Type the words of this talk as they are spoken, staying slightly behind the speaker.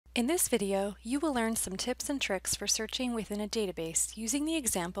In this video, you will learn some tips and tricks for searching within a database using the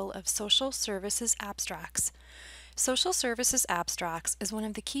example of Social Services Abstracts. Social Services Abstracts is one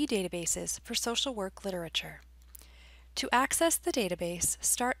of the key databases for social work literature. To access the database,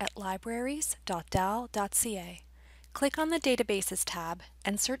 start at libraries.dal.ca. Click on the Databases tab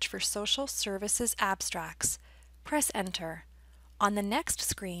and search for Social Services Abstracts. Press Enter. On the next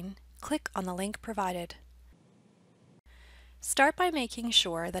screen, click on the link provided. Start by making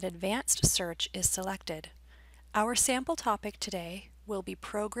sure that Advanced Search is selected. Our sample topic today will be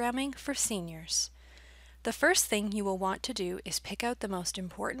Programming for Seniors. The first thing you will want to do is pick out the most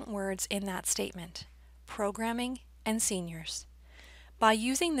important words in that statement, programming and seniors. By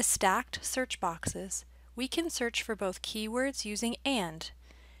using the stacked search boxes, we can search for both keywords using AND.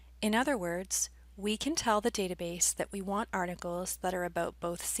 In other words, we can tell the database that we want articles that are about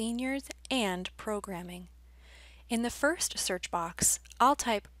both seniors and programming. In the first search box, I'll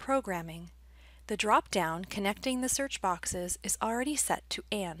type programming. The drop-down connecting the search boxes is already set to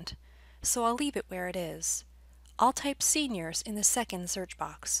AND, so I'll leave it where it is. I'll type seniors in the second search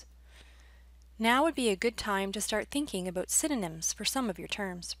box. Now would be a good time to start thinking about synonyms for some of your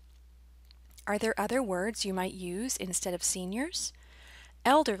terms. Are there other words you might use instead of seniors?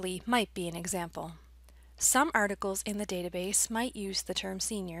 Elderly might be an example. Some articles in the database might use the term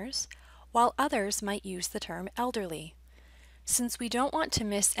seniors, while others might use the term elderly. Since we don't want to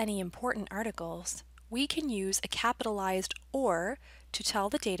miss any important articles, we can use a capitalized OR to tell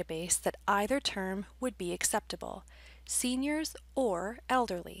the database that either term would be acceptable, seniors or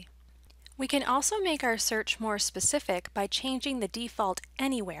elderly. We can also make our search more specific by changing the default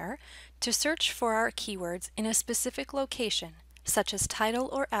anywhere to search for our keywords in a specific location, such as title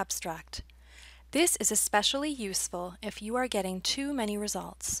or abstract. This is especially useful if you are getting too many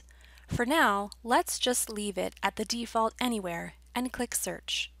results. For now, let's just leave it at the default anywhere and click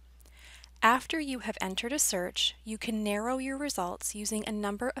Search. After you have entered a search, you can narrow your results using a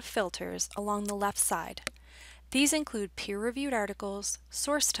number of filters along the left side. These include peer-reviewed articles,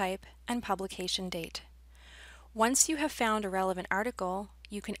 source type, and publication date. Once you have found a relevant article,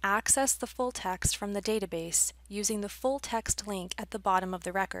 you can access the full text from the database using the full text link at the bottom of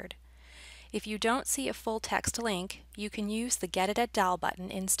the record. If you don't see a full text link, you can use the Get It at Dal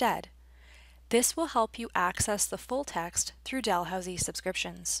button instead. This will help you access the full text through Dalhousie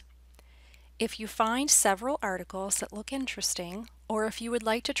subscriptions. If you find several articles that look interesting, or if you would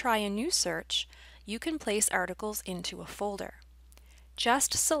like to try a new search, you can place articles into a folder.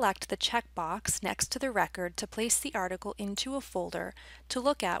 Just select the checkbox next to the record to place the article into a folder to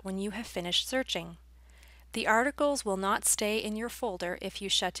look at when you have finished searching. The articles will not stay in your folder if you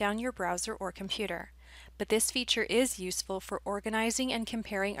shut down your browser or computer, but this feature is useful for organizing and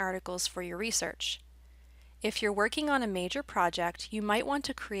comparing articles for your research. If you're working on a major project, you might want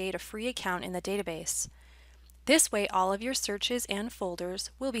to create a free account in the database. This way, all of your searches and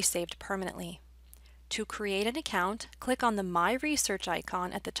folders will be saved permanently. To create an account, click on the My Research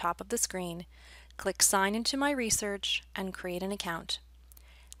icon at the top of the screen, click Sign into My Research, and create an account.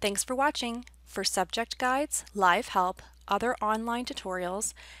 Thanks for watching. For subject guides, live help, other online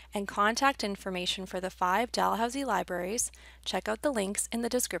tutorials, and contact information for the 5 Dalhousie libraries, check out the links in the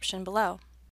description below.